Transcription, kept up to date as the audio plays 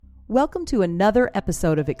Welcome to another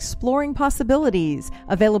episode of Exploring Possibilities,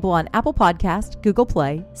 available on Apple Podcast, Google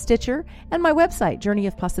Play, Stitcher, and my website,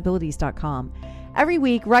 journeyofpossibilities.com. Every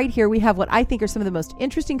week, right here, we have what I think are some of the most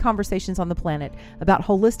interesting conversations on the planet about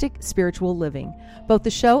holistic spiritual living. Both the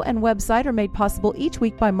show and website are made possible each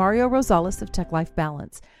week by Mario Rosales of Tech Life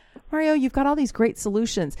Balance. Mario, you've got all these great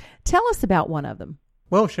solutions. Tell us about one of them.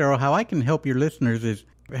 Well, Cheryl, how I can help your listeners is,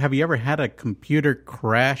 have you ever had a computer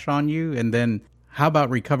crash on you? And then how about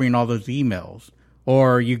recovering all those emails?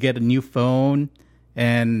 Or you get a new phone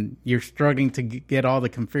and you're struggling to get all the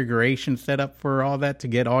configuration set up for all that, to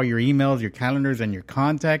get all your emails, your calendars, and your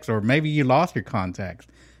contacts, or maybe you lost your contacts.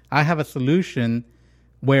 I have a solution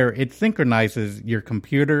where it synchronizes your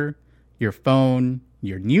computer, your phone,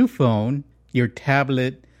 your new phone, your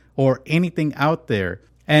tablet, or anything out there.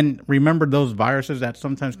 And remember those viruses that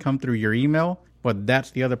sometimes come through your email? Well,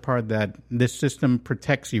 that's the other part that this system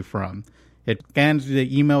protects you from. It scans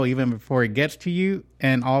the email even before it gets to you.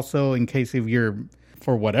 And also, in case if you're,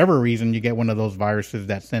 for whatever reason, you get one of those viruses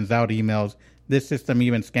that sends out emails, this system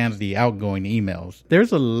even scans the outgoing emails.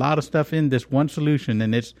 There's a lot of stuff in this one solution,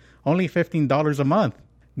 and it's only $15 a month.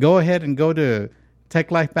 Go ahead and go to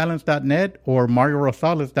techlifebalance.net or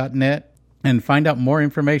mariorosales.net and find out more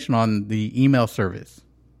information on the email service.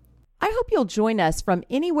 I hope you'll join us from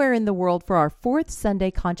anywhere in the world for our fourth Sunday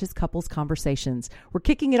Conscious Couples Conversations. We're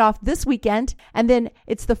kicking it off this weekend, and then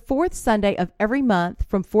it's the fourth Sunday of every month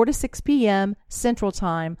from 4 to 6 p.m. Central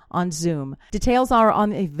Time on Zoom. Details are on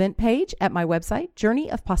the event page at my website,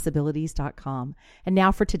 journeyofpossibilities.com. And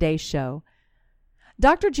now for today's show.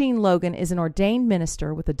 Dr. Gene Logan is an ordained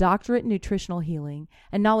minister with a doctorate in nutritional healing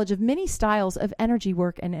and knowledge of many styles of energy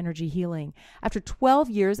work and energy healing. After 12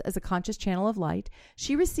 years as a conscious channel of light,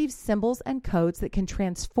 she receives symbols and codes that can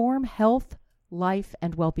transform health, life,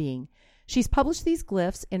 and well-being. She's published these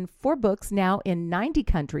glyphs in 4 books now in 90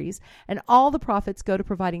 countries, and all the profits go to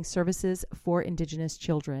providing services for Indigenous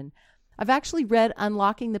children. I've actually read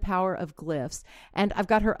Unlocking the Power of Glyphs, and I've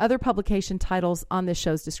got her other publication titles on this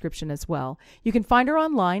show's description as well. You can find her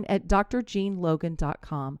online at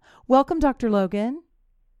drgenelogan.com. Welcome, Dr. Logan.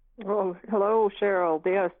 Oh, hello, Cheryl.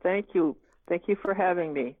 Yes, thank you. Thank you for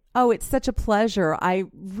having me. Oh, it's such a pleasure. I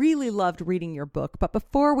really loved reading your book, but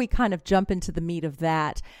before we kind of jump into the meat of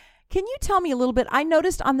that, can you tell me a little bit? I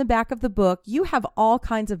noticed on the back of the book, you have all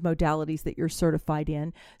kinds of modalities that you're certified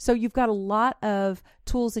in. So you've got a lot of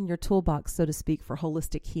tools in your toolbox, so to speak, for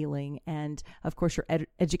holistic healing. And of course, your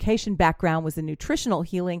education background was in nutritional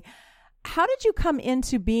healing. How did you come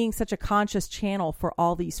into being such a conscious channel for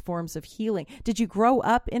all these forms of healing? Did you grow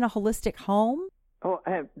up in a holistic home? Oh,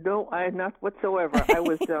 no, not whatsoever. I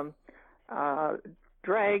was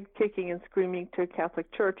dragged kicking and screaming to Catholic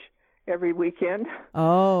church every weekend.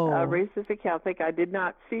 Raised as a Catholic. I did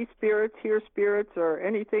not see spirits, hear spirits, or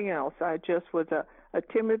anything else. I just was a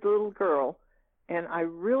timid little girl, and I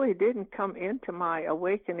really didn't come into my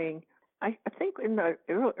awakening. I think in the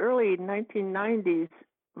early 1990s,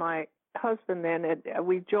 my husband then,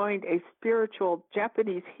 we joined a spiritual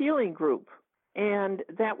Japanese healing group, and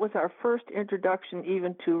that was our first introduction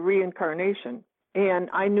even to reincarnation. And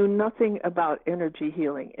I knew nothing about energy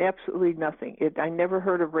healing, absolutely nothing. I never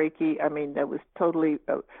heard of Reiki. I mean, that was totally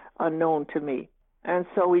unknown to me. And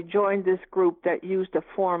so we joined this group that used a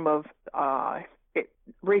form of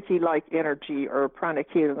Reiki-like energy or pranic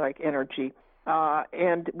healing-like energy.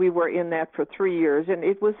 And we were in that for 3 years. And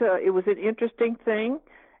it was an interesting thing.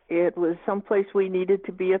 It was someplace we needed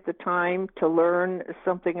to be at the time to learn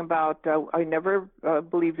something about, I never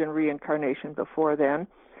believed in reincarnation before then.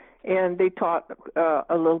 And they taught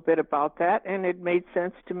a little bit about that, and it made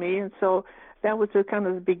sense to me. And so that was kind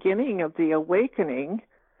of the beginning of the awakening.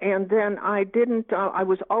 And then I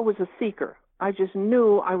was always a seeker. I just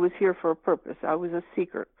knew I was here for a purpose. I was a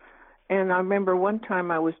seeker. And I remember one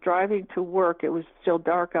time I was driving to work. It was still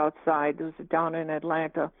dark outside. It was down in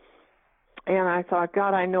Atlanta. And I thought,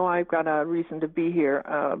 God, I know I've got a reason to be here,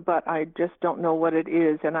 but I just don't know what it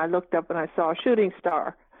is. And I looked up and I saw a shooting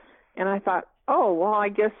star. And I thought, oh, well, I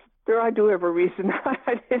guess I do have a reason.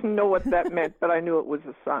 I didn't know what that meant, but I knew it was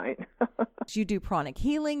a sign. You do pranic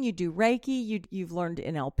healing, you do Reiki, you've learned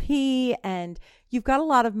NLP, and you've got a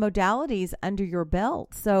lot of modalities under your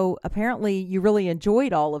belt. So apparently you really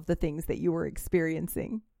enjoyed all of the things that you were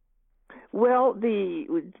experiencing. Well,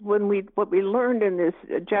 what we learned in this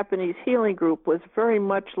Japanese healing group was very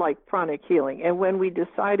much like pranic healing. And when we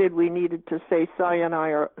decided we needed to say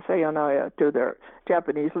sayonara to their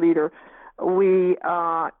Japanese leader,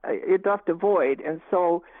 it left a void. And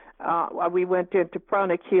so we went into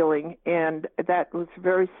pranic healing, and that was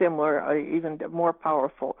very similar, even more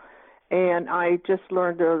powerful. And I just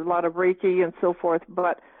learned a lot of Reiki and so forth,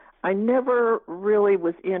 but I never really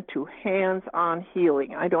was into hands-on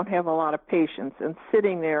healing. I don't have a lot of patience, and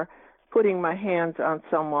sitting there, putting my hands on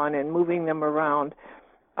someone and moving them around,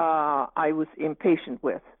 I was impatient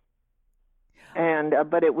with. And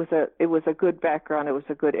but it was a good background. It was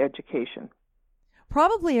a good education.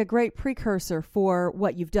 Probably a great precursor for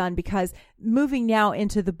what you've done, because moving now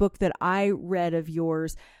into the book that I read of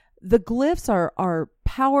yours, the glyphs are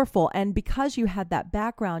powerful, and because you had that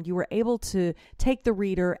background, you were able to take the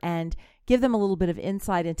reader and give them a little bit of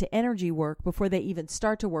insight into energy work before they even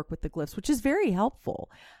start to work with the glyphs, which is very helpful.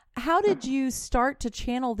 How did you start to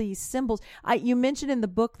channel these symbols? You mentioned in the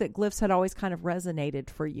book that glyphs had always kind of resonated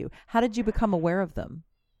for you. How did you become aware of them?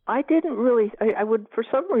 I didn't really, I would, for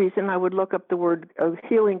some reason, I would look up the word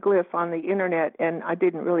healing glyph on the internet, and I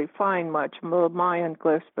didn't really find much Mayan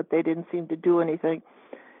glyphs, but they didn't seem to do anything.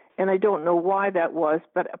 And I don't know why that was,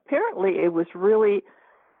 but apparently it was really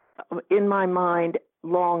in my mind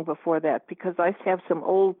long before that, because I have some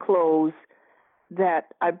old clothes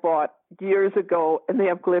that I bought years ago, and they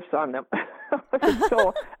have glyphs on them.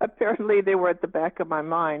 So apparently they were at the back of my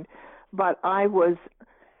mind. But I was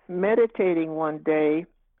meditating one day,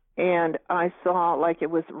 and I saw like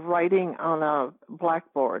it was writing on a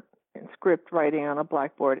blackboard, and script writing on a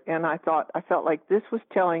blackboard, and I felt like this was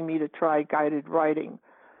telling me to try guided writing.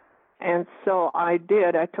 And so I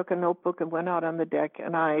did. I took a notebook and went out on the deck,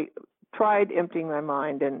 and I tried emptying my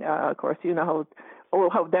mind. And, of course, you know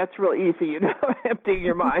how that's real easy, emptying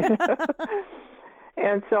your mind.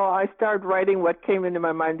 And so I started writing what came into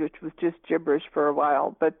my mind, which was just gibberish for a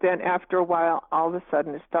while. But then after a while, all of a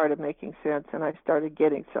sudden it started making sense, and I started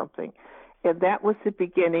getting something. And that was the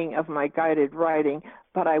beginning of my guided writing,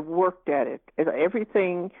 but I worked at it.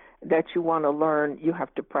 Everything that you want to learn, you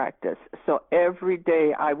have to practice. So every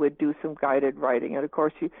day I would do some guided writing. And, of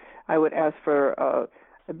course, I would ask for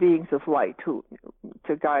beings of light to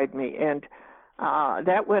guide me. And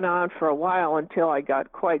that went on for a while until I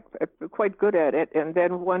got quite good at it. And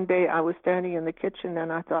then one day I was standing in the kitchen,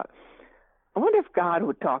 and I thought, I wonder if God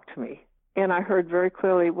would talk to me. And I heard very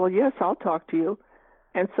clearly, well, yes, I'll talk to you.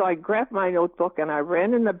 And so I grabbed my notebook, and I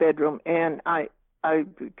ran in the bedroom, and I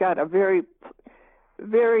got a very,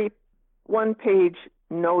 very one-page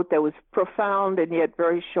note that was profound and yet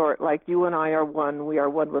very short, like, you and I are one, we are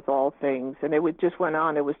one with all things. And it just went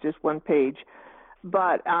on. It was just one page.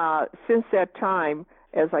 But since that time,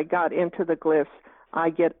 as I got into the glyphs, I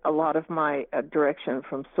get a lot of my direction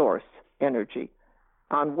from source energy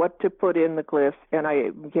on what to put in the glyphs, and I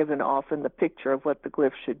am given often the picture of what the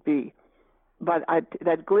glyph should be. But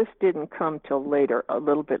that glyph didn't come till later, a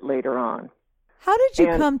little bit later on. How did you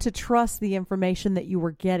come to trust the information that you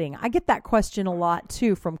were getting? I get that question a lot,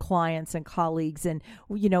 too, from clients and colleagues. And,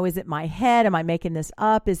 is it my head? Am I making this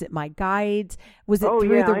up? Is it my guides? Was it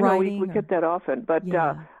through the writing? We get that often. But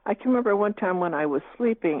I can remember one time when I was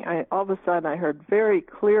sleeping, all of a sudden I heard very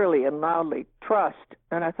clearly and loudly, trust.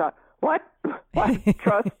 And I thought, what? What?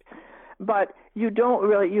 Trust? But you don't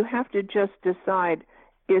really, you have to just decide,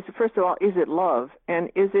 first of all, is it love? And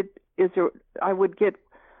I would get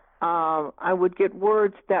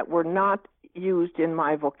words that were not used in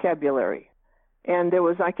my vocabulary. And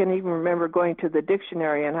I can even remember going to the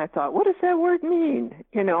dictionary, and I thought, what does that word mean?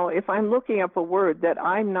 If I'm looking up a word that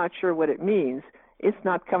I'm not sure what it means, it's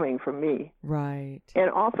not coming from me. Right.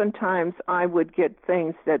 And oftentimes I would get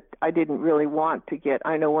things that I didn't really want to get.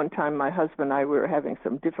 I know one time my husband and I were having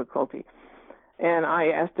some difficulty. And I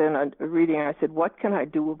asked in a reading, I said, what can I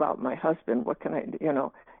do about my husband? What can I,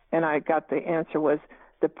 And I got the answer was,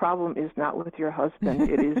 the problem is not with your husband,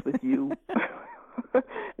 it is with you.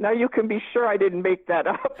 Now you can be sure I didn't make that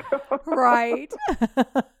up. Right.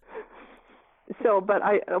 So, but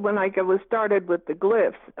when I was started with the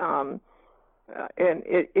glyphs, and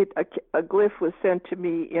a glyph was sent to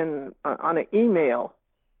me on an email,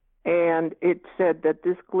 and it said that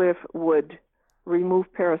this glyph would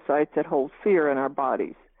remove parasites that hold fear in our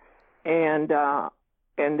bodies, and so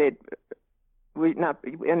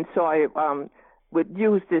I would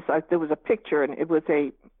use this. There was a picture, and it was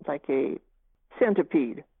like a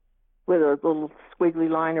centipede with a little squiggly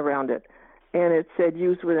line around it, and it said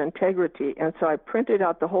use with integrity. And so I printed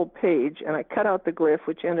out the whole page, and I cut out the glyph,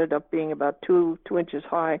 which ended up being about 2 inches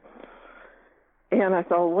high. And I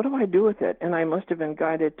thought, what do I do with it? And I must have been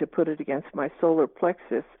guided to put it against my solar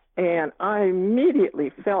plexus. And I immediately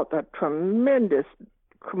felt a tremendous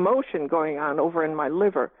commotion going on over in my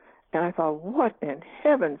liver. And I thought, what in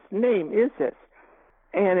heaven's name is this?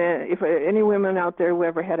 And if any women out there who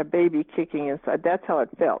ever had a baby kicking inside, that's how it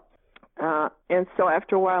felt. And so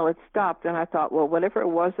after a while it stopped, and I thought, well, whatever it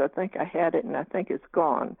was, I think I had it, and I think it's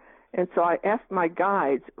gone. And so I asked my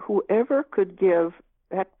guides, whoever could give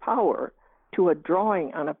that power to a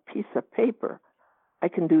drawing on a piece of paper, I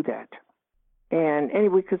can do that. And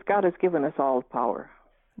anyway, because God has given us all power.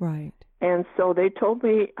 Right. And so they told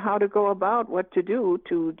me how to go about what to do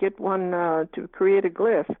to get one, to create a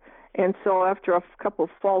glyph. And so after a couple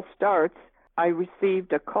of false starts, I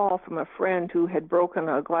received a call from a friend who had broken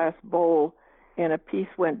a glass bowl, and a piece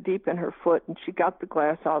went deep in her foot, and she got the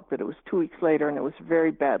glass out, but it was 2 weeks later, and it was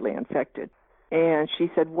very badly infected. And she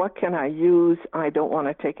said, what can I use? I don't want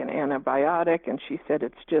to take an antibiotic. And she said,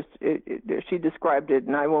 it's just, she described it,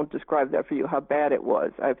 and I won't describe that for you, how bad it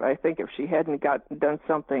was. I think if she hadn't done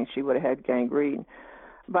something, she would have had gangrene.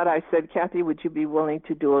 But I said, Kathy, would you be willing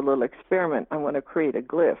to do a little experiment? I want to create a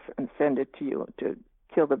glyph and send it to you to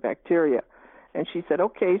kill the bacteria. And she said,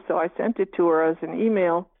 okay. So I sent it to her as an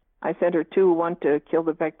email. I sent her two, one to kill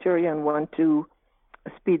the bacteria and one to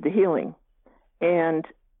speed the healing. And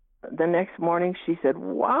the next morning she said,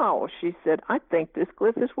 wow, she said, I think this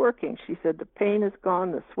glyph is working. She said, the pain is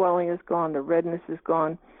gone, the swelling is gone, the redness is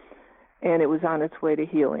gone, and it was on its way to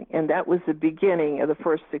healing. And that was the beginning of the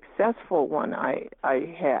first successful one I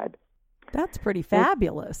had. That's pretty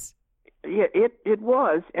fabulous. Yeah, it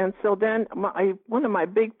was. And so then one of my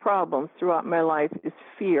big problems throughout my life is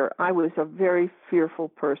fear. I was a very fearful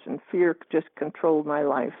person. Fear just controlled my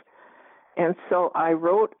life. And so I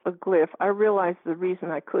wrote a glyph. I realized the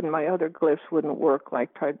reason I couldn't, my other glyphs wouldn't work,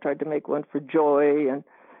 like tried to make one for joy. And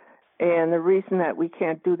the reason that we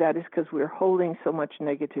can't do that is because we're holding so much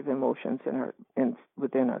negative emotions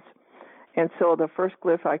within us. And so the first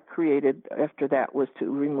glyph I created after that was to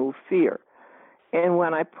remove fear. And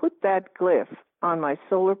when I put that glyph on my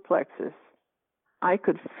solar plexus, I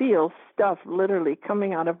could feel stuff literally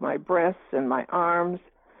coming out of my breasts and my arms.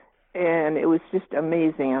 And it was just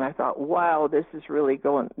amazing. And I thought, wow, this is really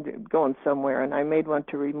going somewhere. And I made one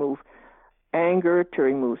to remove anger, to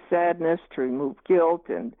remove sadness, to remove guilt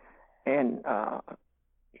and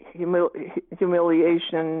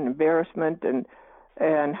humiliation, embarrassment,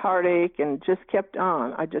 and heartache, and just kept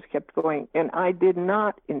on. I just kept going. And I did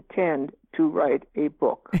not intend to write a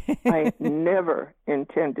book. I never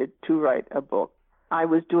intended to write a book. I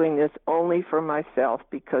was doing this only for myself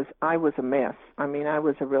because I was a mess. I mean, I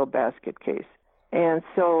was a real basket case. And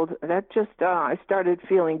so that just, I started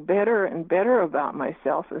feeling better and better about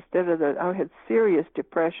myself instead of I had serious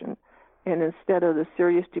depression. And instead of the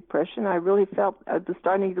serious depression, I was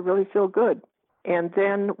starting to really feel good. And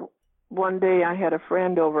then one day I had a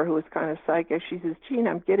friend over who was kind of psychic. She says, Jean,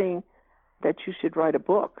 I'm getting that you should write a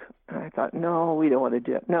book. And I thought, no, we don't want to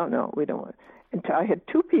do it. No, we don't want to. And I had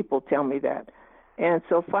two people tell me that. And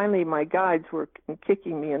so finally my guides were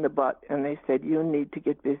kicking me in the butt, and they said, you need to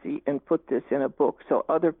get busy and put this in a book so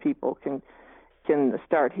other people can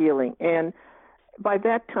start healing. And by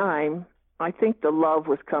that time, I think the love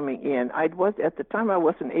was coming in. At the time I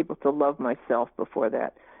wasn't able to love myself before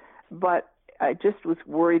that, but I just was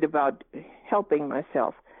worried about helping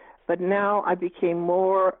myself. But now I became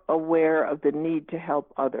more aware of the need to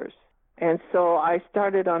help others. And so I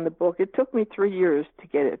started on the book. It took me 3 years to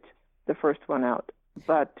get it, the first one out.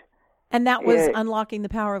 And that was Unlocking the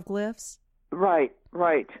Power of Glyphs? Right.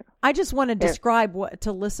 I just want to describe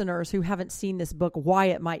to listeners who haven't seen this book why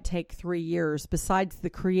it might take 3 years. Besides the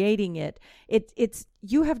creating it's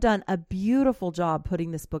you have done a beautiful job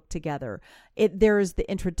putting this book together. There's the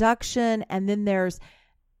introduction, and then there's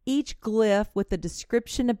each glyph with the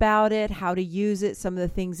description about it, how to use it, some of the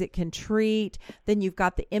things it can treat. Then you've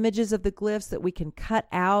got the images of the glyphs that we can cut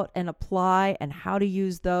out and apply and how to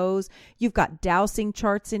use those. You've got dowsing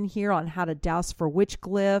charts in here on how to douse for which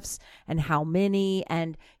glyphs and how many.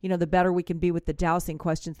 And, the better we can be with the dowsing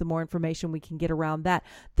questions, the more information we can get around that.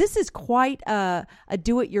 This is quite a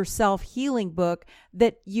do-it-yourself healing book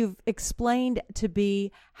that you've explained to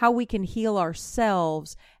be how we can heal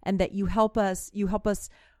ourselves, and that you help us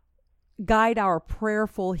guide our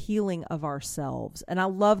prayerful healing of ourselves. And I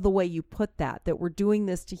love the way you put that we're doing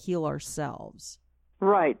this to heal ourselves.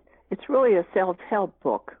 Right. It's really a self-help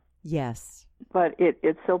book. Yes. But it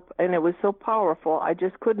was so powerful. I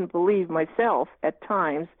just couldn't believe myself at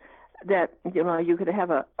times that, you could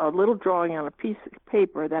have a little drawing on a piece of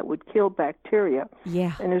paper that would kill bacteria.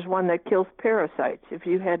 Yeah. And there's one that kills parasites. If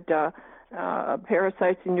you had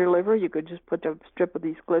parasites in your liver, you could just put a strip of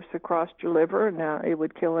these glyphs across your liver, and it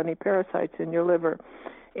would kill any parasites in your liver.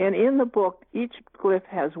 And in the book, each glyph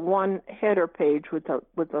has one header page with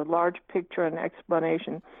a large picture and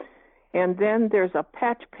explanation. And then there's a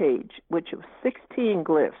patch page, which is 16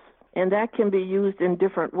 glyphs, and that can be used in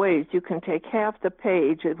different ways. You can take half the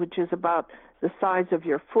page, which is about the size of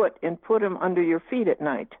your foot, and put them under your feet at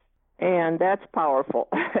night. And that's powerful.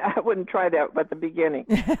 I wouldn't try that at the beginning,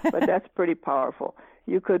 but that's pretty powerful.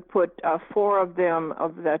 you could put 4 of them,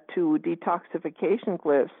 of the 2 detoxification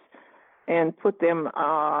glyphs, and put them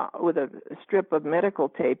with a strip of medical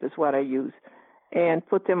tape is what I use, and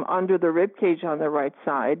put them under the rib cage on the right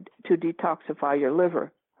side to detoxify your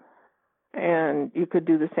liver. And you could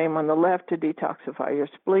do the same on the left to detoxify your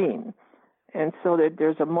spleen. And so that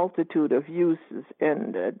there's a multitude of uses,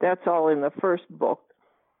 and that's all in the first book,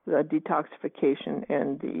 the detoxification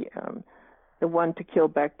and the one to kill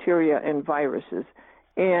bacteria and viruses.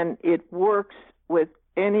 And it works with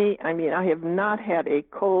I have not had a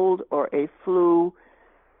cold or a flu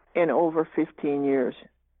in over 15 years.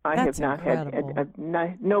 I That's have not incredible.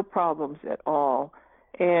 had no problems at all.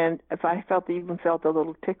 And if I even felt a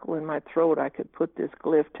little tickle in my throat, I could put this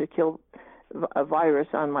glyph to kill a virus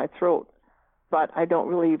on my throat. But I don't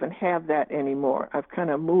really even have that anymore. I've kind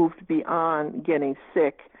of moved beyond getting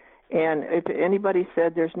sick. And if anybody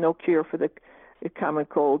said there's no cure for the common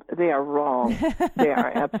cold, they are wrong. They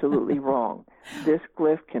are absolutely wrong. This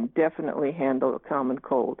glyph can definitely handle a common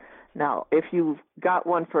cold. Now, if you've got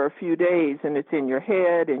one for a few days and it's in your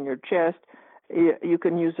head, in your chest, you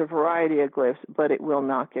can use a variety of glyphs, but it will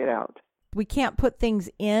knock it out. We can't put things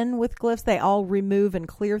in with glyphs. They all remove and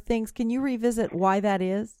clear things. Can you revisit why that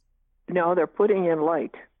is? No, they're putting in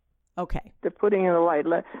light. Okay. They're putting in the light.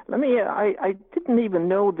 Let me. I didn't even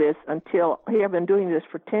know this until I've been doing this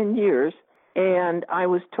for 10 years, and I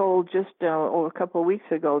was told just a couple of weeks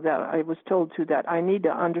ago that I need to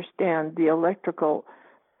understand the electrical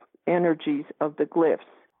energies of the glyphs.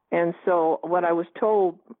 And so what I was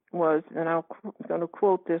told was, and I'm going to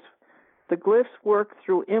quote this: the glyphs work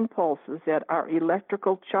through impulses that are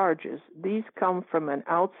electrical charges. These come from an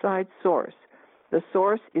outside source. The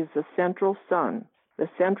source is the central sun. The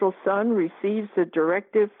central sun receives the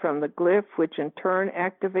directive from the glyph, which in turn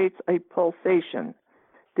activates a pulsation.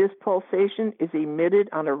 This pulsation is emitted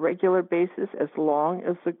on a regular basis as long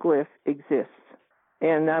as the glyph exists.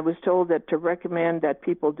 And I was told that to recommend that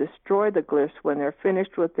people destroy the glyphs when they're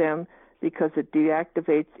finished with them because it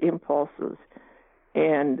deactivates impulses.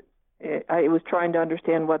 And I was trying to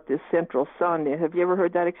understand what this central sun is. Have you ever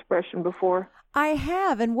heard that expression before? I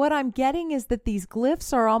have, and what I'm getting is that these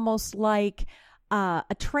glyphs are almost like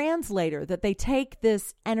a translator, that they take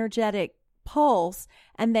this energetic pulse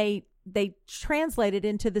and they translate it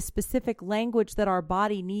into the specific language that our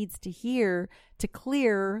body needs to hear to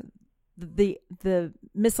clear the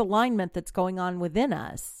misalignment that's going on within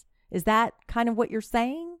us. Is that kind of what you're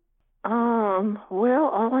saying? Well,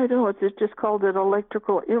 all I know is it's just called it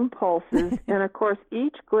electrical impulses. And of course,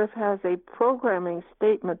 each glyph has a programming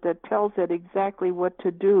statement that tells it exactly what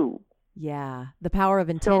to do. Yeah, the power of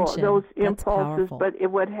intention. So those That's impulses, powerful. but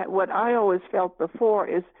what I always felt before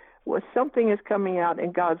is something is coming out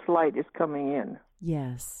and God's light is coming in.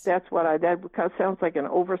 Yes. That's that sounds like an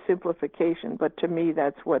oversimplification, but to me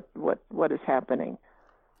that's what is happening.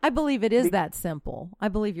 I believe it is that simple. I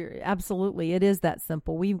believe it is that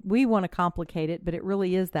simple. We want to complicate it, but it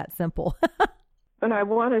really is that simple. And I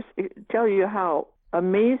want to tell you how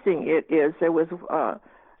amazing it is. There was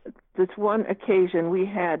this one occasion we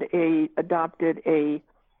had adopted a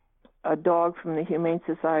dog from the Humane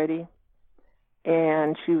Society,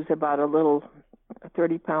 and she was about a little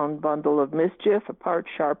 30-pound bundle of mischief, a part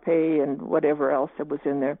Shar-Pei and whatever else that was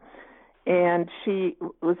in there. And she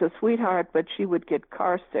was a sweetheart, but she would get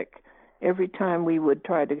car sick. Every time we would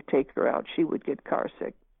try to take her out, she would get car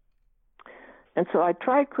sick. And so I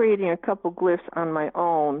tried creating a couple glyphs on my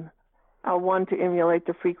own, one to emulate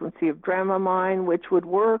the frequency of Dramamine, which would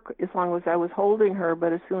work as long as I was holding her,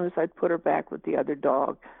 but as soon as I'd put her back with the other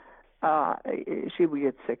dog, she would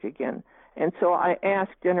get sick again. And so I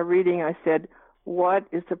asked in a reading, I said, what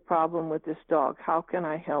is the problem with this dog? How can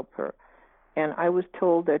I help her? And I was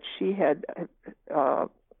told that she had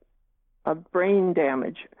a brain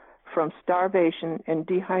damage from starvation and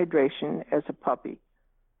dehydration as a puppy.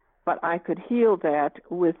 But I could heal that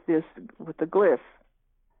with the glyph.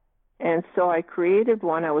 And so I created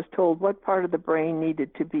one. I was told what part of the brain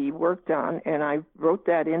needed to be worked on, and I wrote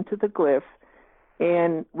that into the glyph.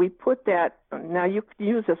 And we put that, now you could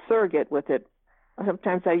use a surrogate with it.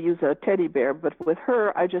 Sometimes I use a teddy bear, but with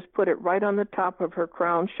her, I just put it right on the top of her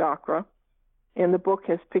crown chakra. And the book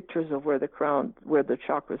has pictures of where the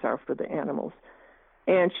chakras are for the animals.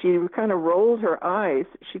 And she kind of rolled her eyes.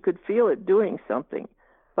 She could feel it doing something.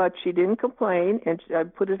 But she didn't complain, and I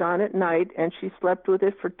put it on at night, and she slept with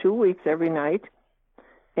it for 2 weeks every night.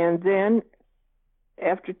 And then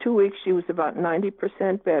after 2 weeks, she was about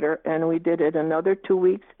 90% better, and we did it another 2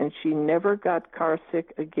 weeks, and she never got car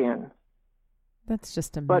sick again. That's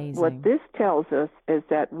just amazing. But what this tells us is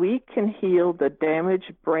that we can heal the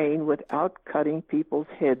damaged brain without cutting people's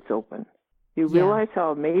heads open. You realize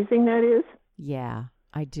how amazing that is? Yeah,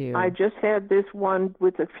 I do. I just had this one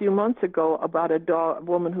with a few months ago about a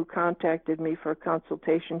woman who contacted me for a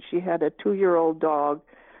consultation. She had a 2-year-old dog.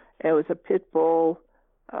 It was a pit bull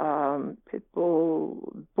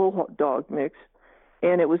bulldog mix,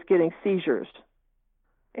 and it was getting seizures.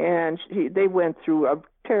 And they went through a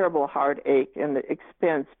terrible heartache and the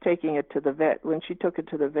expense taking it to the vet. When she took it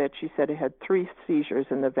to the vet, she said it had 3 seizures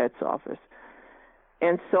in the vet's office.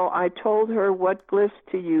 And so I told her what glyphs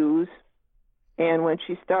to use. And when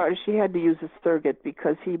she started, she had to use a surrogate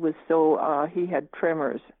because he had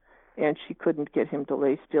tremors, and she couldn't get him to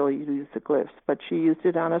lay still. You use the glyphs, but she used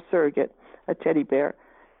it on a surrogate, a teddy bear,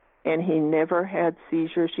 and he never had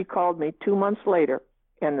seizures. She called me 2 months later,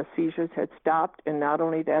 and the seizures had stopped, and not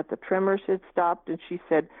only that, the tremors had stopped, and she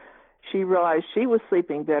said she realized she was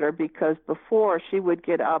sleeping better because before she would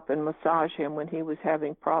get up and massage him when he was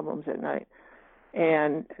having problems at night.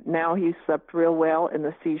 And now he slept real well, and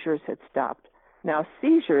the seizures had stopped. Now,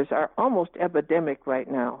 seizures are almost epidemic right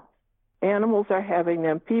now. Animals are having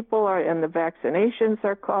them, people are, and the vaccinations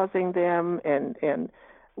are causing them, and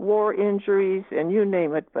war injuries, and you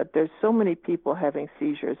name it, but there's so many people having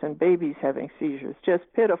seizures and babies having seizures. Just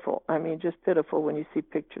pitiful. I mean, just pitiful when you see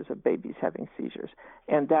pictures of babies having seizures,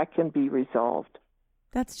 and that can be resolved.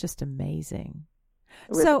 That's just amazing.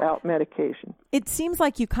 Without medication. It seems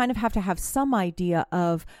like you kind of have to have some idea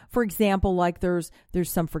of, for example, like there's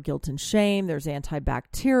some for guilt and shame, there's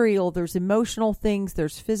antibacterial, there's emotional things,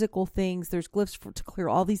 there's physical things, there's glyphs to clear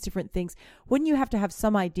all these different things. Wouldn't you have to have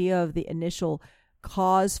some idea of the initial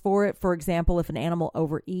cause for it? For example, if an animal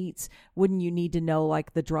overeats, wouldn't you need to know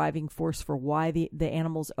like the driving force for why the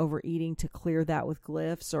animal's overeating to clear that with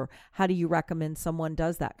glyphs? Or how do you recommend someone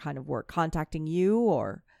does that kind of work? Contacting you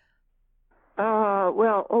or?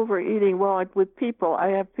 Well, overeating, with people, I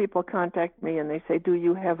have people contact me and they say, do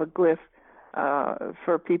you have a glyph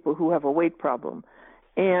for people who have a weight problem?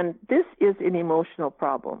 And this is an emotional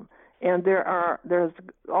problem. And there's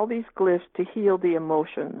all these glyphs to heal the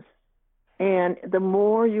emotions. And the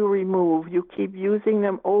more you remove, you keep using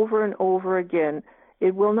them over and over again,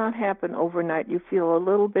 it will not happen overnight. You feel a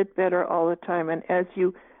little bit better all the time. And as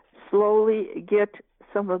you slowly get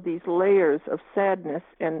some of these layers of sadness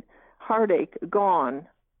and heartache gone,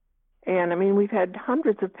 and I mean, we've had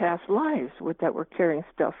hundreds of past lives that we're carrying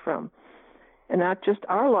stuff from, and not just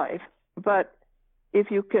our life, but if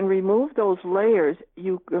you can remove those layers,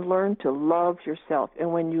 you learn to love yourself.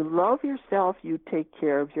 And when you love yourself, you take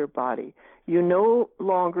care of your body. You no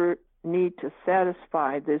longer need to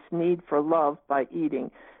satisfy this need for love by eating.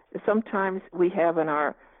 Sometimes we have in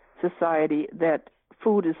our society that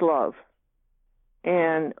food is love,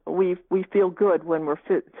 and we feel good when we're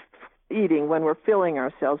eating, when we're filling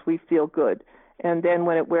ourselves, we feel good. And then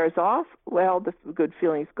when it wears off, well, the good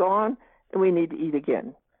feeling's gone, and we need to eat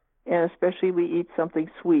again. And especially we eat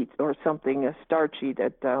something sweet or something starchy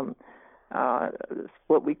that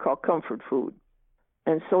what we call comfort food.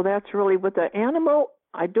 And so that's really with the animal.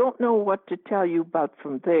 I don't know what to tell you about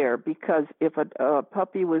from there, because if a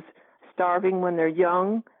puppy was starving when they're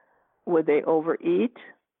young, would they overeat?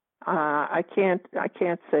 I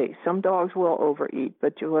can't say. Some dogs will overeat,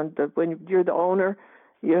 but when you're the owner,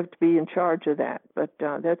 you have to be in charge of that. But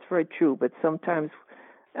that's very true. But sometimes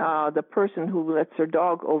the person who lets their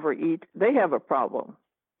dog overeat, they have a problem.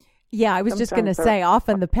 Yeah, I was just going to say,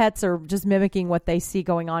 often the pets are just mimicking what they see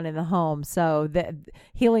going on in the home. So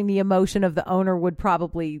healing the emotion of the owner would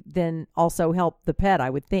probably then also help the pet, I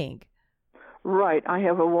would think. Right. I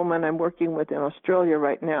have a woman I'm working with in Australia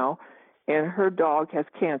right now, and her dog has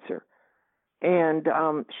cancer. And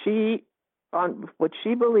what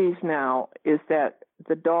she believes now is that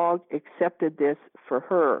the dog accepted this for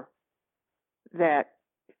her, that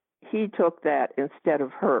he took that instead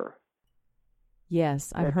of her.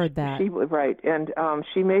 Yes, I've heard that. She was right, and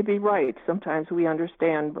she may be right. Sometimes we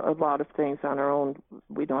understand a lot of things on our own.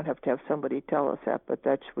 We don't have to have somebody tell us that, but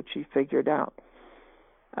that's what she figured out.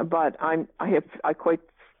 But I quite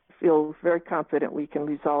feel very confident we can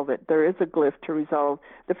resolve it. There is a glyph to resolve.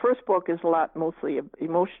 The first book is mostly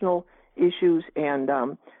emotional issues and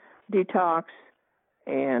detox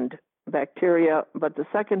and bacteria, but the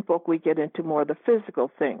second book we get into more of the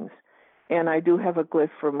physical things. And I do have a glyph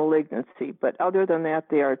for malignancy, but other than that,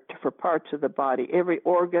 they are for parts of the body. Every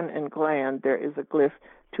organ and gland, there is a glyph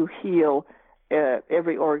to heal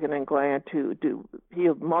every organ and gland, to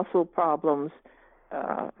heal muscle problems.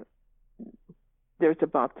 There's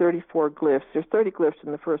about 34 glyphs. There's 30 glyphs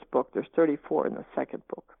in the first book. There's 34 in the second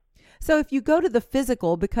book. So if you go to the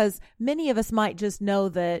physical, because many of us might just know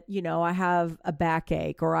that, I have a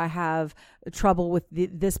backache or I have trouble with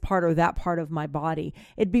this part or that part of my body,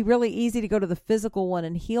 it'd be really easy to go to the physical one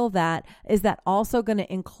and heal that. Is that also going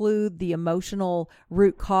to include the emotional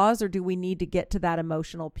root cause, or do we need to get to that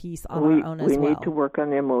emotional piece on our own as well? We need to work on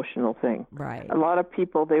the emotional thing. Right. A lot of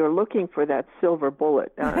people, they are looking for that silver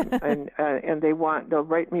bullet, and they'll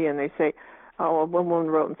write me and they say, one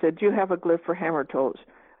woman wrote and said, "Do you have a glyph for hammer toes?"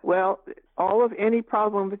 Well, any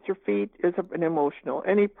problem with your feet is an emotional.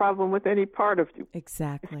 Any problem with any part of you,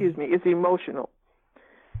 is emotional.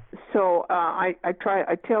 So I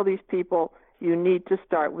tell these people, you need to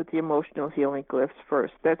start with the emotional healing glyphs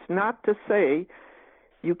first. That's not to say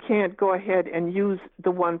you can't go ahead and use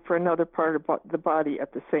the one for another part of the body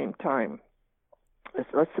at the same time.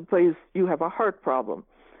 Let's suppose you have a heart problem.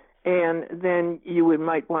 And then you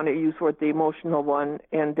might want to use the emotional one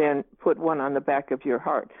and then put one on the back of your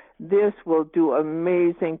heart. This will do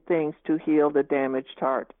amazing things to heal the damaged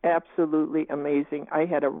heart. Absolutely amazing. I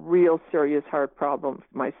had a real serious heart problem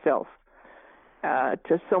myself,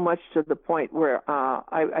 to so much to the point where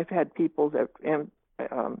I've had people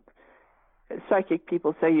psychic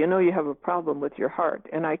people say, you have a problem with your heart.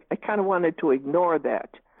 And I kind of wanted to ignore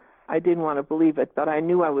that. I didn't want to believe it, but I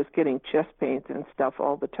knew I was getting chest pains and stuff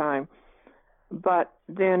all the time. But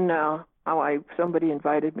then somebody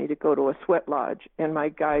invited me to go to a sweat lodge, and my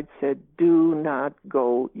guide said, "Do not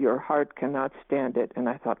go. Your heart cannot stand it." And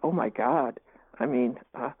I thought, oh, my God.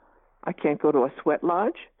 I can't go to a sweat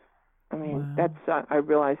lodge? Wow. I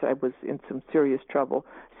realized I was in some serious trouble.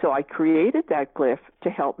 So I created that glyph to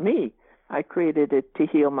help me. I created it to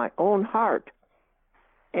heal my own heart.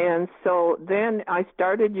 And so then I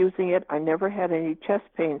started using it. I never had any chest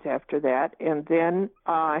pains after that. And then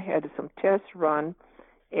I had some tests run,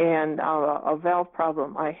 and a valve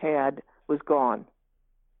problem I had was gone.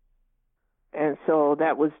 And so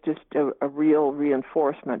that was just a real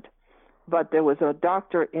reinforcement. But there was a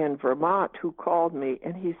doctor in Vermont who called me,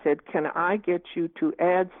 and he said, "Can I get you to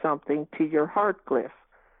add something to your heart glyph?"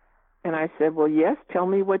 And I said, "Well, yes, tell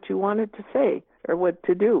me what you wanted to say or what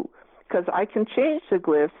to do. Because I can change the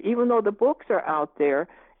glyphs, even though the books are out there,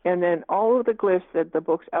 and then all of the glyphs that the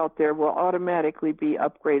books out there will automatically be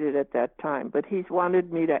upgraded at that time." But he's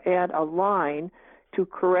wanted me to add a line to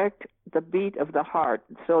correct the beat of the heart,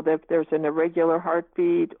 so that if there's an irregular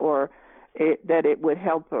heartbeat that it would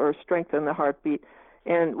help or strengthen the heartbeat.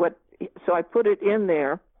 So I put it in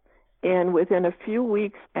there, and within a few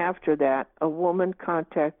weeks after that, a woman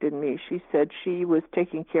contacted me. She said she was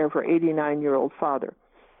taking care of her 89-year-old father.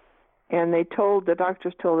 And the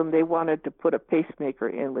doctors told them they wanted to put a pacemaker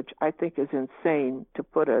in, which I think is insane to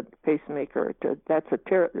put a pacemaker.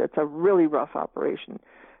 That's a really rough operation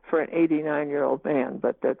for an 89-year-old man,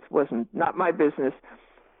 but not my business.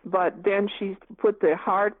 But then she put the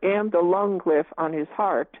heart and the lung glyph on his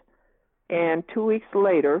heart, and 2 weeks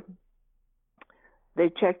later, they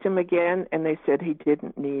checked him again, and they said he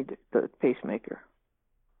didn't need the pacemaker.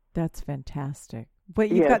 That's fantastic. But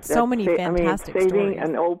you've got so many fantastic saving stories.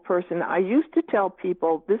 An old person. I used to tell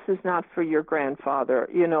people, this is not for your grandfather,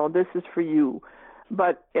 this is for you.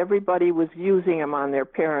 But everybody was using them on their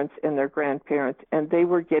parents and their grandparents, and they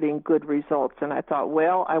were getting good results. And I thought,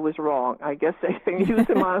 well, I was wrong. I guess they can use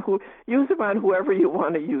them on whoever you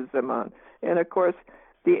want to use them on. And of course,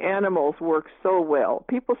 the animals work so well.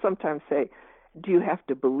 People sometimes say, "Do you have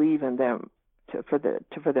to believe in them for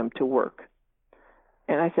them to work?"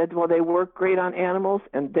 And I said, well, they work great on animals,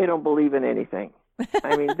 and they don't believe in anything.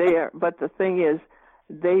 They are. But the thing is,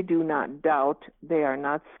 they do not doubt. They are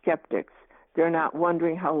not skeptics. They're not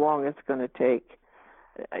wondering how long it's going to take.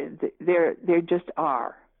 They just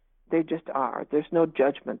are. They just are. There's no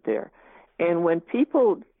judgment there. And when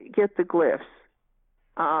people get the glyphs,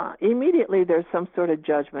 immediately there's some sort of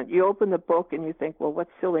judgment. You open the book and you think, well, what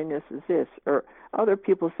silliness is this? Or other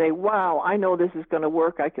people say, wow, I know this is going to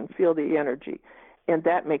work. I can feel the energy. And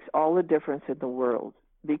that makes all the difference in the world,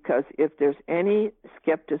 because if there's any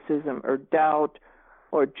skepticism or doubt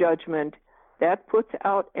or judgment, that puts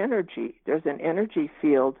out energy. There's an energy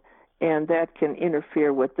field, and that can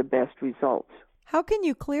interfere with the best results. How can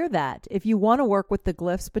you clear that if you want to work with the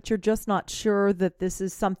glyphs, but you're just not sure that this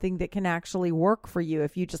is something that can actually work for you?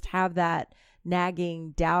 If you just have that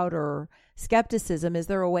nagging doubt or skepticism, is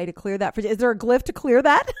there a way to clear that? Is there a glyph to clear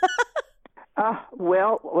that?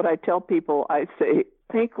 Well, what I tell people, I say,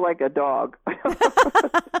 think like a dog.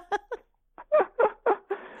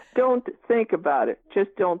 Don't think about it.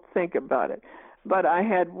 Just don't think about it. But I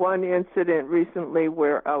had one incident recently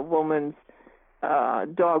where a woman's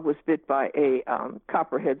dog was bit by a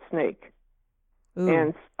copperhead snake.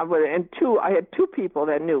 Ooh. I had two people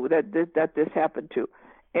that knew that this happened to,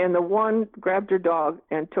 and the one grabbed her dog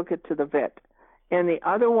and took it to the vet, and the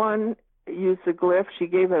other one used the glyph. She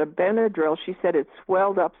gave it a Benadryl. She said it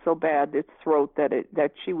swelled up so bad its throat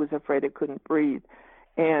that she was afraid it couldn't breathe,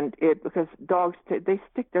 and because dogs they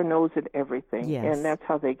stick their nose in everything, yes. and that's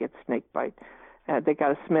how they get snake bite. They got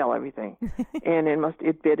to smell everything, and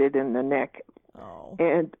it bit it in the neck. Oh.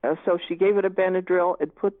 And so she gave it a Benadryl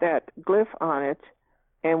and put that glyph on it,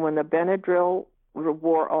 and when the Benadryl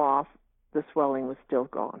wore off, the swelling was still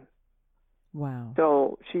gone. Wow.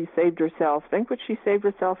 So she saved herself. Think what she saved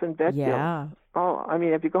herself in vet bills. Yeah. Oh, I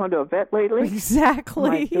mean, have you gone to a vet lately?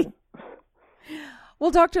 Exactly. Well,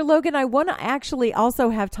 Dr. Logan, I want to actually also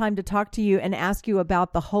have time to talk to you and ask you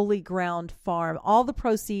about the Holy Ground Farm. All the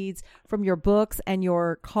proceeds from your books and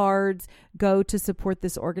your cards go to support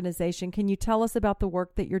this organization. Can you tell us about the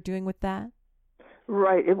work that you're doing with that?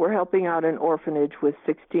 Right. We're helping out an orphanage with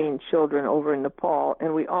 16 children over in Nepal,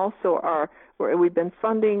 and we also we've been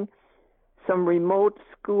funding some remote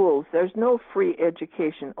schools. There's no free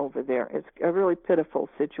education over there. It's a really pitiful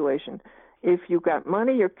situation. If you got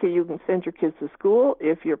money, you can send your kids to school.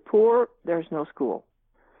 If you're poor, there's no school.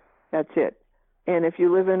 That's it. And if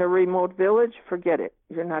you live in a remote village, forget it.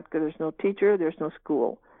 You're not good. There's no teacher. There's no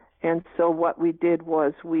school. And so what we did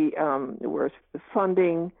was we were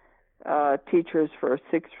funding teachers for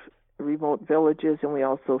 6 remote villages, and we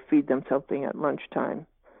also feed them something at lunchtime.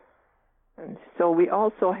 And so we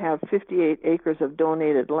also have 58 acres of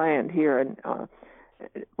donated land here in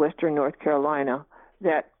western North Carolina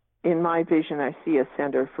that, in my vision, I see a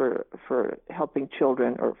center for helping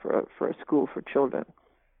children, or for a school for children.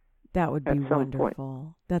 That would be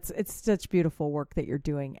wonderful. It's such beautiful work that you're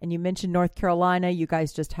doing. And you mentioned North Carolina. You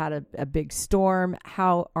guys just had a big storm.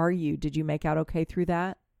 How are you? Did you make out okay through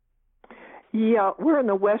that? Yeah, we're in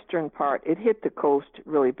the western part. It hit the coast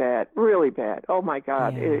really bad, really bad. Oh, my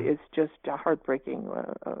God. Yeah. It's just heartbreaking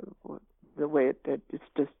the way it's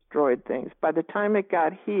destroyed things. By the time it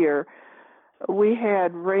got here, we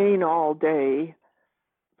had rain all day,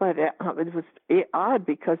 but it was odd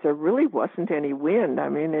because there really wasn't any wind. I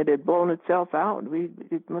mean, it had blown itself out.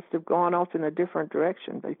 It must have gone off in a different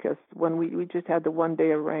direction because when we just had the one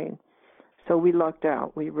day of rain. So we lucked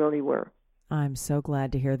out. We really were. I'm so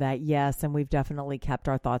glad to hear that. Yes, and we've definitely kept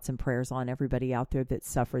our thoughts and prayers on everybody out there that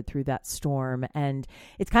suffered through that storm. And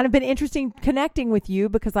it's kind of been interesting connecting with you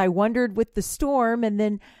because I wondered with the storm, and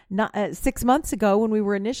then 6 months ago when we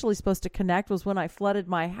were initially supposed to connect was when I flooded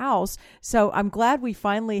my house. So I'm glad we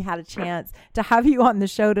finally had a chance to have you on the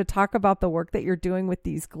show to talk about the work that you're doing with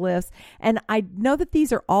these glyphs. And I know that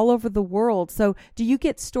these are all over the world. So do you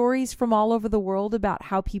get stories from all over the world about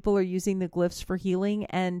how people are using the glyphs for healing?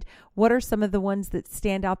 And what are some of the ones that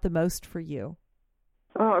stand out the most for you?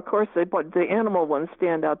 Oh, of course, the animal ones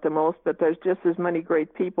stand out the most, but there's just as many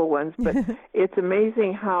great people ones. But it's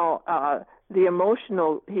amazing how the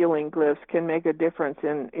emotional healing glyphs can make a difference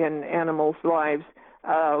in animals' lives.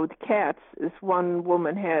 With cats, this one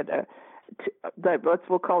woman had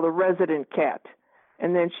we'll call the resident cat,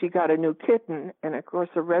 and then she got a new kitten, and of course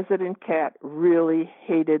the resident cat really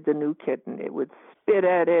hated the new kitten. It would spit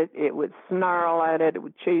at it, it would snarl at it, it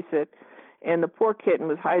would chase it. And the poor kitten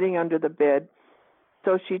was hiding under the bed.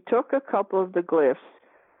 So she took a couple of the glyphs,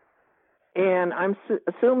 and I'm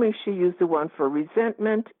assuming she used the one for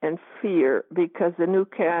resentment and fear, because the new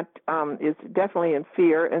cat is definitely in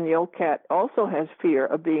fear, and the old cat also has fear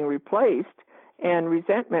of being replaced and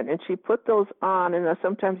resentment. And she put those on, and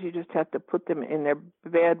sometimes you just have to put them in their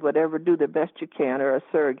bed, whatever, do the best you can, or a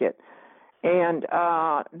surrogate. And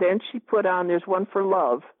then she put on, there's one for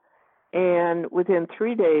love. And within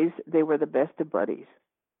 3 days, they were the best of buddies.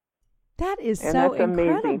 That is and so that's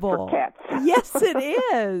incredible. Amazing for cats. Yes, it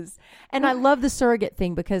is. And I love the surrogate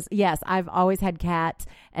thing because, yes, I've always had cats,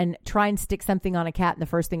 and try and stick something on a cat, and the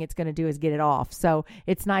first thing it's going to do is get it off. So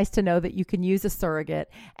it's nice to know that you can use a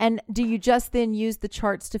surrogate. And do you just then use the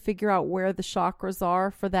charts to figure out where the chakras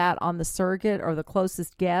are for that on the surrogate, or the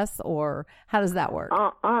closest guess, or how does that work?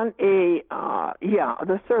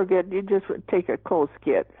 The surrogate, you just would take a close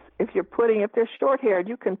guess. If they're short-haired,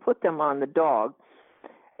 you can put them on the dog.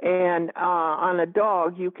 And on a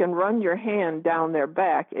dog, you can run your hand down their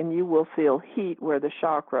back, and you will feel heat where the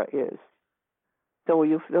chakra is. So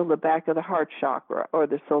you feel the back of the heart chakra or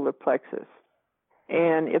the solar plexus.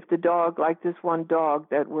 And if the dog, like this one dog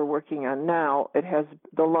that we're working on now,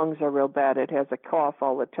 the lungs are real bad. It has a cough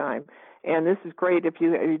all the time. And this is great if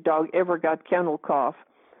your dog ever got kennel cough.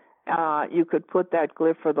 You could put that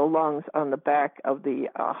glyph for the lungs on the back of the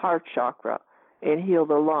heart chakra and heal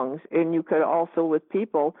the lungs. And you could also, with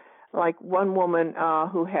people, Like one woman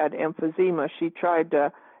who had emphysema,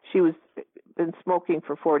 she was been smoking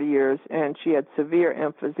for 40 years, and she had severe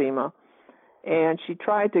emphysema. And she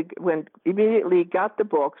tried to, immediately got the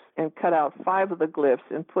books and cut out 5 of the glyphs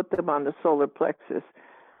and put them on the solar plexus.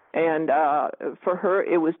 And for her,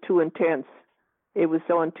 it was too intense. It was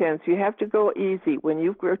so intense. You have to go easy. When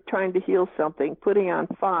you're trying to heal something, putting on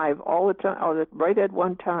 5 all the time, right at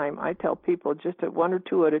one time, I tell people just 1 or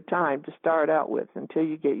 2 at a time to start out with until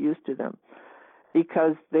you get used to them.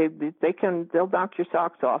 Because they'll knock your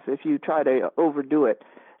socks off if you try to overdo it.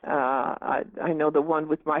 I know the one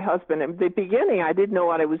with my husband. In the beginning, I didn't know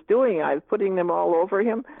what I was doing. I was putting them all over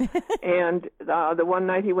him. And the one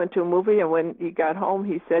night he went to a movie, and when he got home,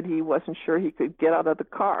 he said he wasn't sure he could get out of the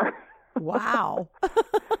car. Wow.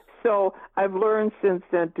 So I've learned since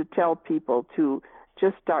then to tell people to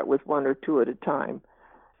just start with 1 or 2 at a time.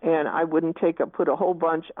 And I wouldn't put a whole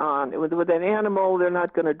bunch on. With an animal, they're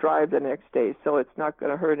not going to drive the next day, so it's not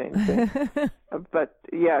going to hurt anything. But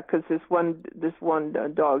yeah, because this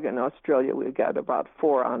one dog in Australia, we've got about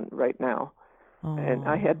 4 on right now. Oh. And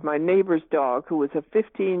I had my neighbor's dog, who was a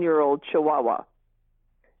 15-year-old Chihuahua,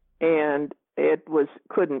 and it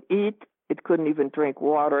couldn't eat, it couldn't even drink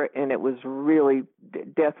water, and it was really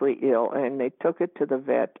deathly ill. And they took it to the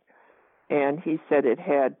vet. And he said it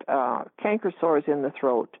had canker sores in the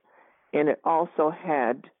throat, and it also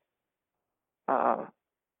had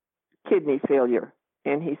kidney failure.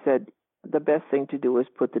 And he said the best thing to do is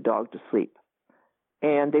put the dog to sleep.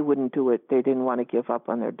 And they wouldn't do it. They didn't want to give up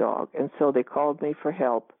on their dog. And so they called me for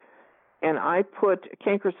help. And I put,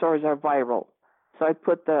 canker sores are viral. So I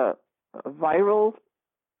put the viral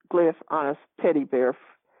glyph on a teddy bear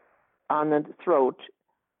on the throat.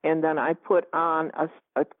 And then I put on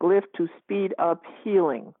a glyph to speed up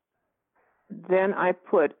healing. Then I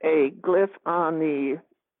put a glyph on the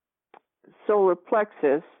solar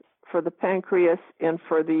plexus for the pancreas and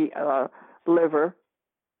for the liver.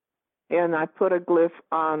 And I put a glyph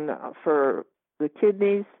on for the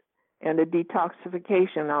kidneys and a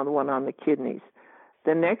detoxification on one on the kidneys.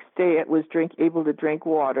 The next day it was able to drink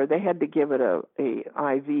water. They had to give it a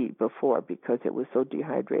IV before because it was so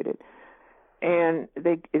dehydrated. And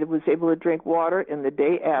it was able to drink water, and the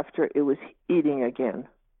day after, it was eating again.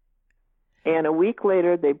 And a week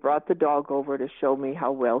later, they brought the dog over to show me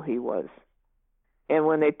how well he was. And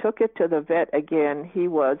when they took it to the vet again, he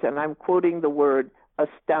was, and I'm quoting the word,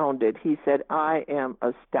 astounded. He said, "I am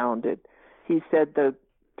astounded." He said the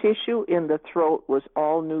tissue in the throat was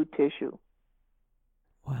all new tissue.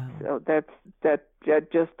 Wow. So that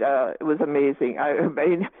just it was amazing. I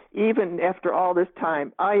mean, even after all this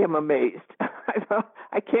time, I am amazed.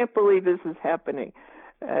 I can't believe this is happening.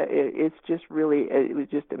 It just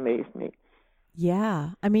amazed me.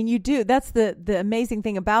 Yeah. I mean, you do. That's the amazing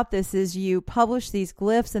thing about this is you publish these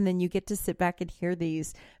glyphs and then you get to sit back and hear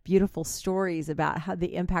these beautiful stories about how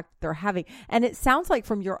the impact they're having. And it sounds like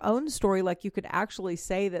from your own story, like you could actually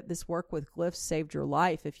say that this work with glyphs saved your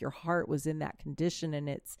life if your heart was in that condition and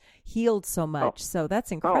it's healed so much. So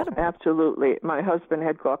that's incredible. Oh, absolutely. My husband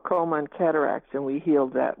had glaucoma and cataracts, and we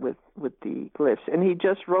healed that with the glyphs. And he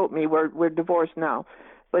just wrote me, we're divorced now,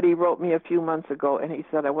 but he wrote me a few months ago, and he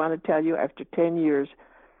said, "I want to tell you, after 10 years,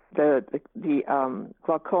 the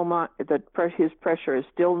glaucoma, his pressure is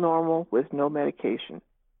still normal with no medication."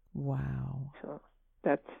 Wow. So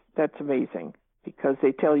that's amazing, because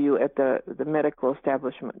they tell you at the medical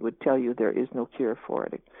establishment would tell you there is no cure for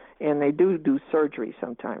it, and they do surgery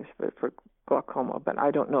sometimes for glaucoma, but I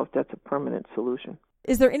don't know if that's a permanent solution.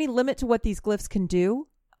 Is there any limit to what these glyphs can do,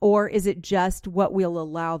 or is it just what we'll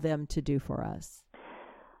allow them to do for us?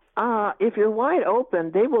 If you're wide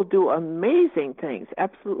open, they will do amazing things,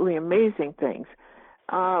 absolutely amazing things.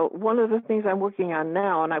 One of the things I'm working on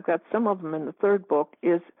now, and I've got some of them in the 3rd book,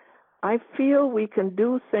 is I feel we can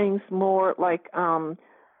do things more like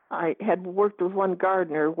I had worked with one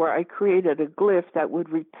gardener where I created a glyph that would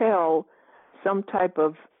repel some type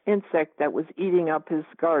of insect that was eating up his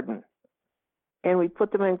garden. And we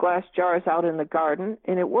put them in glass jars out in the garden,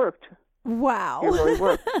 and it worked. Wow. It really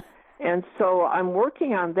worked. And so I'm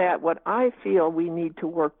working on that. What I feel we need to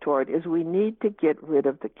work toward is we need to get rid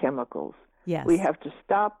of the chemicals. Yes. We have to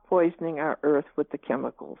stop poisoning our earth with the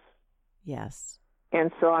chemicals. Yes.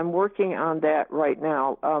 And so I'm working on that right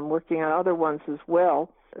now. I'm working on other ones as well,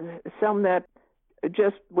 some that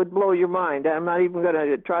just would blow your mind. I'm not even going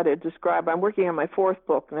to try to describe. I'm working on my 4th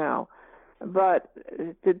book now. But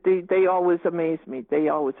they always amaze me. They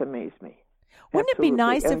always amaze me. Wouldn't Absolutely. it be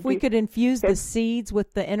nice if we could infuse the seeds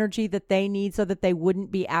with the energy that they need so that they wouldn't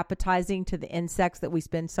be appetizing to the insects that we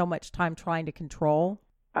spend so much time trying to control?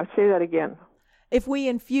 I'll say that again. if we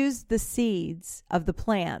infuse the seeds of the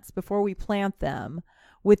plants before we plant them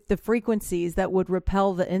with the frequencies that would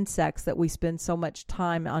repel the insects that we spend so much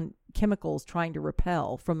time on chemicals trying to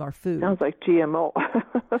repel from our food. Sounds like GMO.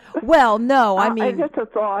 Well, no, I mean... That's a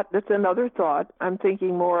thought. That's another thought. I'm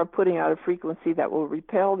thinking more of putting out a frequency that will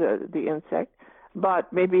repel the insect.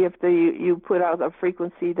 But maybe if you put out a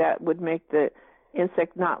frequency that would make the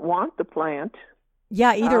insect not want the plant...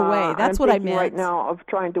 Yeah, either way. That's what I meant. I'm thinking right now of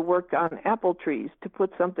trying to work on apple trees to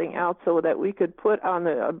put something out so that we could put on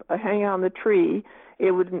hang on the tree.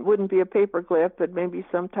 It wouldn't be a paper glyph, but maybe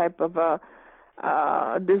some type of a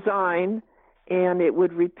design, and it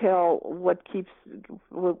would repel what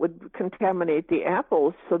would contaminate the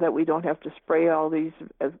apples, so that we don't have to spray all these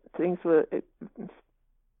things with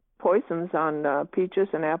poisons on peaches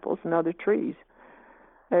and apples and other trees.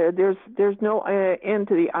 There's no end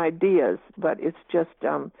to the ideas, but it's just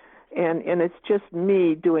and it's just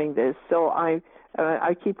me doing this. So I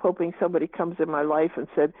keep hoping somebody comes in my life and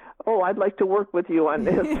said, "Oh, I'd like to work with you on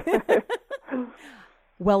this."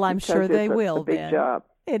 Well, I'm sure they will. It's a big job.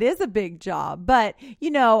 It is a big job, but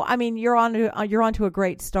I mean, you're onto a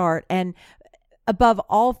great start, and above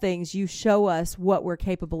all things, you show us what we're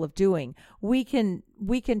capable of doing. We can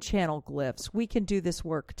channel glyphs. We can do this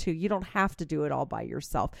work too. You don't have to do it all by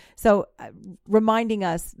yourself. So reminding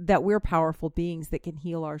us that we're powerful beings that can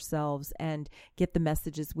heal ourselves and get the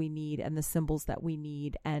messages we need and the symbols that we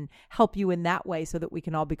need, and help you in that way so that we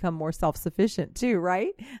can all become more self-sufficient too,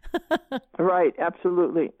 right? Right.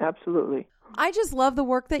 Absolutely. Absolutely. I just love the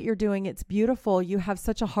work that you're doing. It's beautiful. You have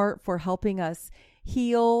such a heart for helping us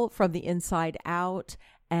heal from the inside out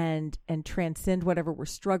and transcend whatever we're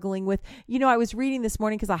struggling with. I was reading this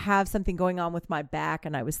morning because I have something going on with my back,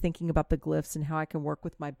 and I was thinking about the glyphs and how I can work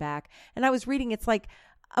with my back. And I was reading it's like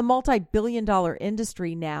a multi-billion-dollar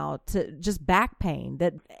industry now to just back pain,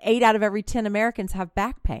 that 8 out of every 10 Americans have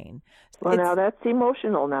back pain. Well, now that's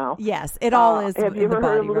emotional now. Yes, it all is. Have you ever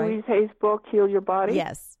heard of Louise Hay's book, Heal Your Body?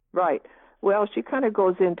 Yes. Right. Well, she kind of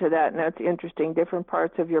goes into that, and that's interesting, different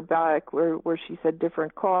parts of your back where she said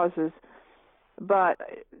different causes. But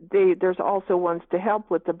there's also ones to help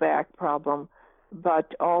with the back problem,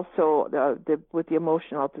 but also with the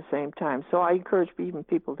emotional at the same time. So I encourage even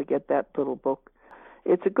people to get that little book.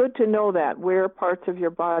 It's good to know that where parts of your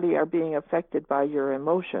body are being affected by your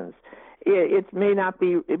emotions. It might not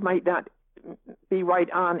be right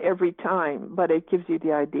on every time, but it gives you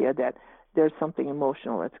the idea that there's something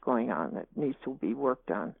emotional that's going on that needs to be worked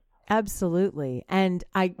on. Absolutely. And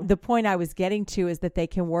the point I was getting to is that they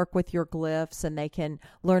can work with your glyphs, and they can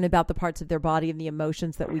learn about the parts of their body and the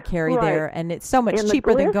emotions that we carry there. And it's so much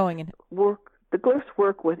cheaper than going and the glyphs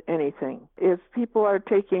work with anything. If people are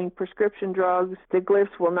taking prescription drugs, the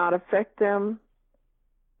glyphs will not affect them.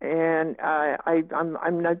 And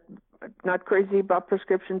I'm not crazy about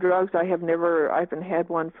prescription drugs. I haven't had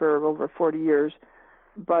one for over 40 years.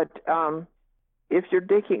 But if you're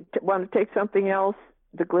want to take something else,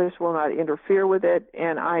 the glyphs will not interfere with it.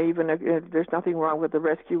 And there's nothing wrong with the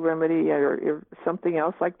rescue remedy or something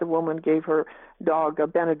else, like the woman gave her dog a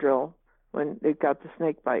Benadryl when it got the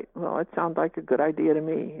snake bite. Well, it sounds like a good idea to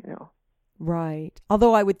me, Right.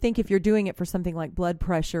 Although I would think if you're doing it for something like blood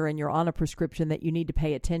pressure and you're on a prescription, that you need to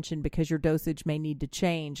pay attention, because your dosage may need to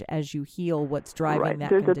change as you heal what's driving that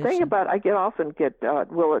There's condition. a thing about, is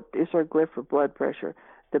there a glyph for blood pressure?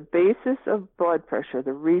 The basis of blood pressure,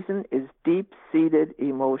 the reason, is deep-seated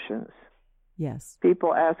emotions. Yes.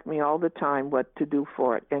 People ask me all the time what to do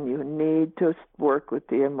for it, and you need to work with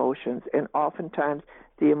the emotions. And oftentimes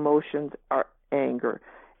the emotions are anger.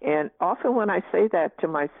 And often when I say that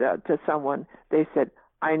to someone, they said,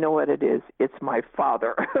 "I know what it is. It's my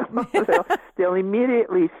father." They'll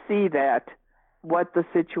immediately see what the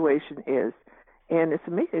situation is. And it's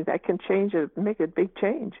amazing. That can make a big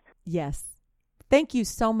change. Yes. Thank you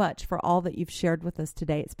so much for all that you've shared with us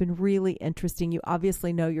today. It's been really interesting. You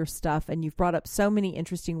obviously know your stuff, and you've brought up so many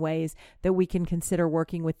interesting ways that we can consider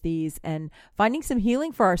working with these and finding some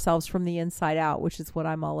healing for ourselves from the inside out, which is what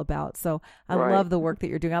I'm all about. So I love the work that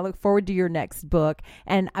you're doing. I look forward to your next book.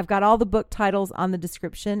 And I've got all the book titles on the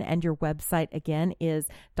description, and your website, again, is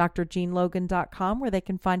drjeanlogan.com, where they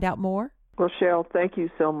can find out more. Well, Cheryl, thank you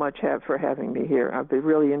so much for having me here. I've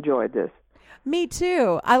really enjoyed this. Me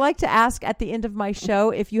too. I like to ask at the end of my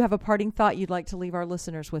show if you have a parting thought you'd like to leave our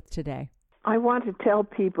listeners with today. I want to tell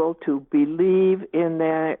people to believe in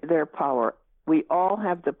their power. We all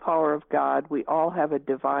have the power of God. We all have a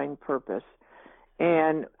divine purpose.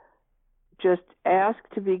 And just ask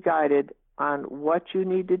to be guided on what you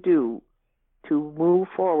need to do to move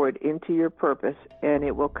forward into your purpose, and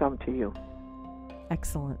it will come to you.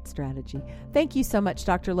 Excellent strategy. Thank you so much,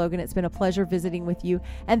 Dr. Logan. It's been a pleasure visiting with you.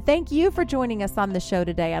 And thank you for joining us on the show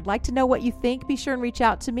today. I'd like to know what you think. Be sure and reach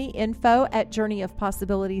out to me,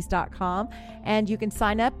 info@journeyofpossibilities.com. And you can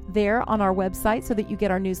sign up there on our website so that you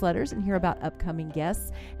get our newsletters and hear about upcoming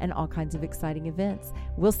guests and all kinds of exciting events.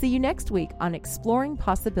 We'll see you next week on Exploring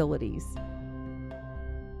Possibilities.